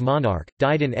 deposed monarch,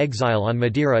 died in exile on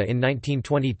Madeira in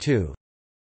 1922.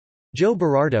 João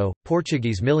Berardo,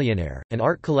 Portuguese millionaire, an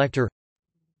art collector.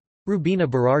 Rubina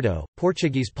Berardo,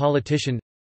 Portuguese politician.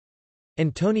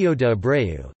 António de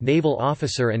Abreu, naval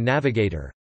officer and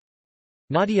navigator.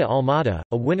 Nadia Almada,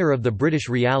 a winner of the British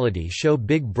reality show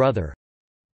Big Brother.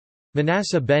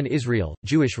 Manasseh ben Israel,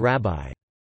 Jewish rabbi.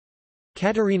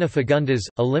 Catarina Fagundes,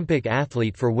 Olympic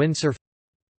athlete for windsurf.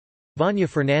 Vânia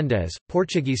Fernandes,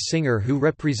 Portuguese singer who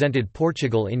represented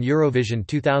Portugal in Eurovision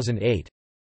 2008.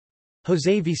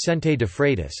 José Vicente de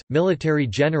Freitas, military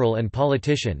general and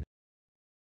politician.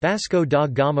 Vasco da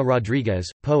Gama Rodrigues,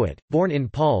 poet, born in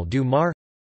Pau do Mar.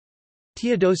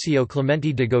 Teodosio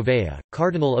Clemente de Gouveia,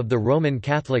 cardinal of the Roman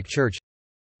Catholic Church.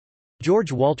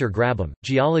 George Walter Grabham,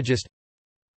 geologist.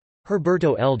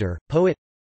 Herberto Elder, poet.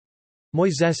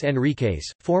 Moisés Henriques,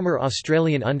 former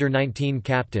Australian under-19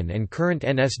 captain and current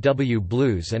NSW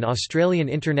Blues and Australian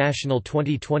international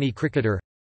 2020 cricketer.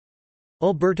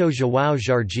 Alberto João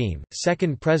Jardim,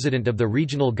 second president of the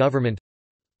regional government.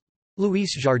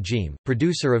 Luís Jardim,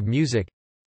 producer of music.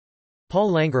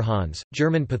 Paul Langerhans,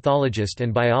 German pathologist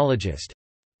and biologist.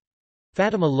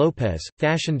 Fatima Lopez,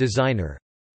 fashion designer.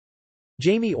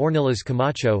 Jaime Ornelas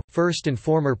Camacho, first and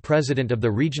former president of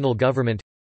the regional government.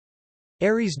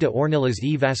 Aires de Ornelas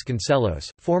e Vasconcelos,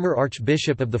 former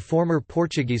archbishop of the former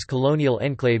Portuguese colonial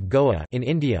enclave Goa in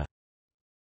India.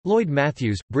 Lloyd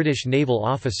Matthews, British naval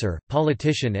officer,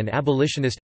 politician and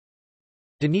abolitionist.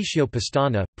 Dionisio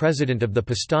Pestana, president of the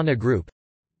Pestana Group.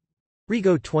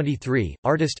 Rigo 23,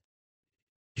 artist.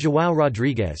 João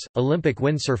Rodrigues, Olympic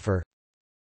windsurfer.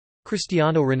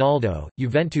 Cristiano Ronaldo,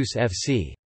 Juventus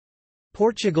FC.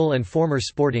 Portugal and former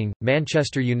Sporting,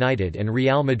 Manchester United and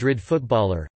Real Madrid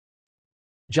footballer.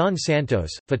 John Santos,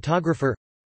 photographer.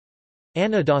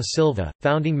 Ana da Silva,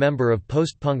 founding member of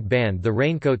post-punk band The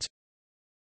Raincoats.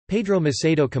 Pedro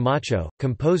Macedo Camacho,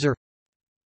 composer.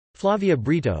 Flavia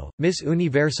Brito, Miss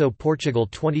Universo Portugal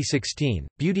 2016,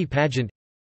 beauty pageant.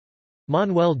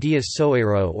 Manuel Dias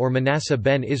Soeiro or Manasseh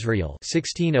ben Israel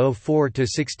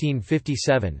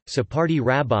 (1604–1657), Sephardi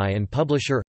rabbi and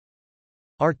publisher.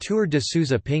 Artur de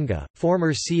Souza Pinga,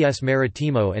 former CS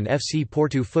Maritimo and FC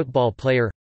Porto football player.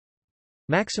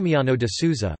 Maximiano de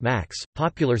Souza, Max,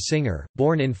 popular singer,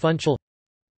 born in Funchal.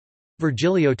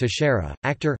 Virgilio Teixeira,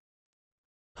 actor.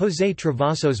 José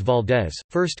Travassos Valdés,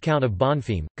 first Count of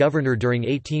Bonfim, governor during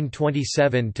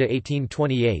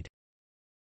 1827–1828.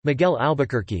 Miguel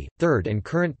Albuquerque, third and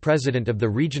current president of the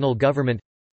regional government.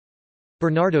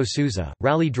 Bernardo Souza,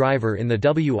 rally driver in the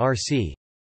WRC.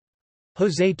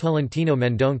 José Tolentino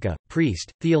Mendonça,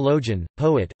 priest, theologian,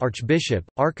 poet, archbishop,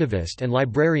 archivist and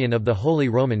librarian of the Holy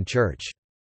Roman Church.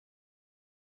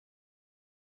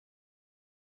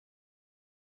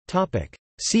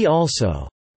 See also: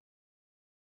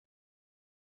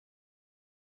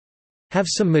 Have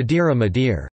some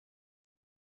Madeira.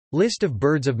 List of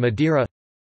birds of Madeira.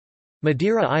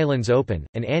 Madeira Islands Open,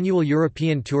 an annual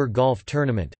European Tour golf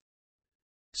tournament.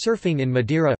 Surfing in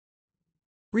Madeira.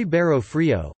 Ribeiro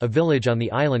Frio, a village on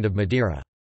the island of Madeira.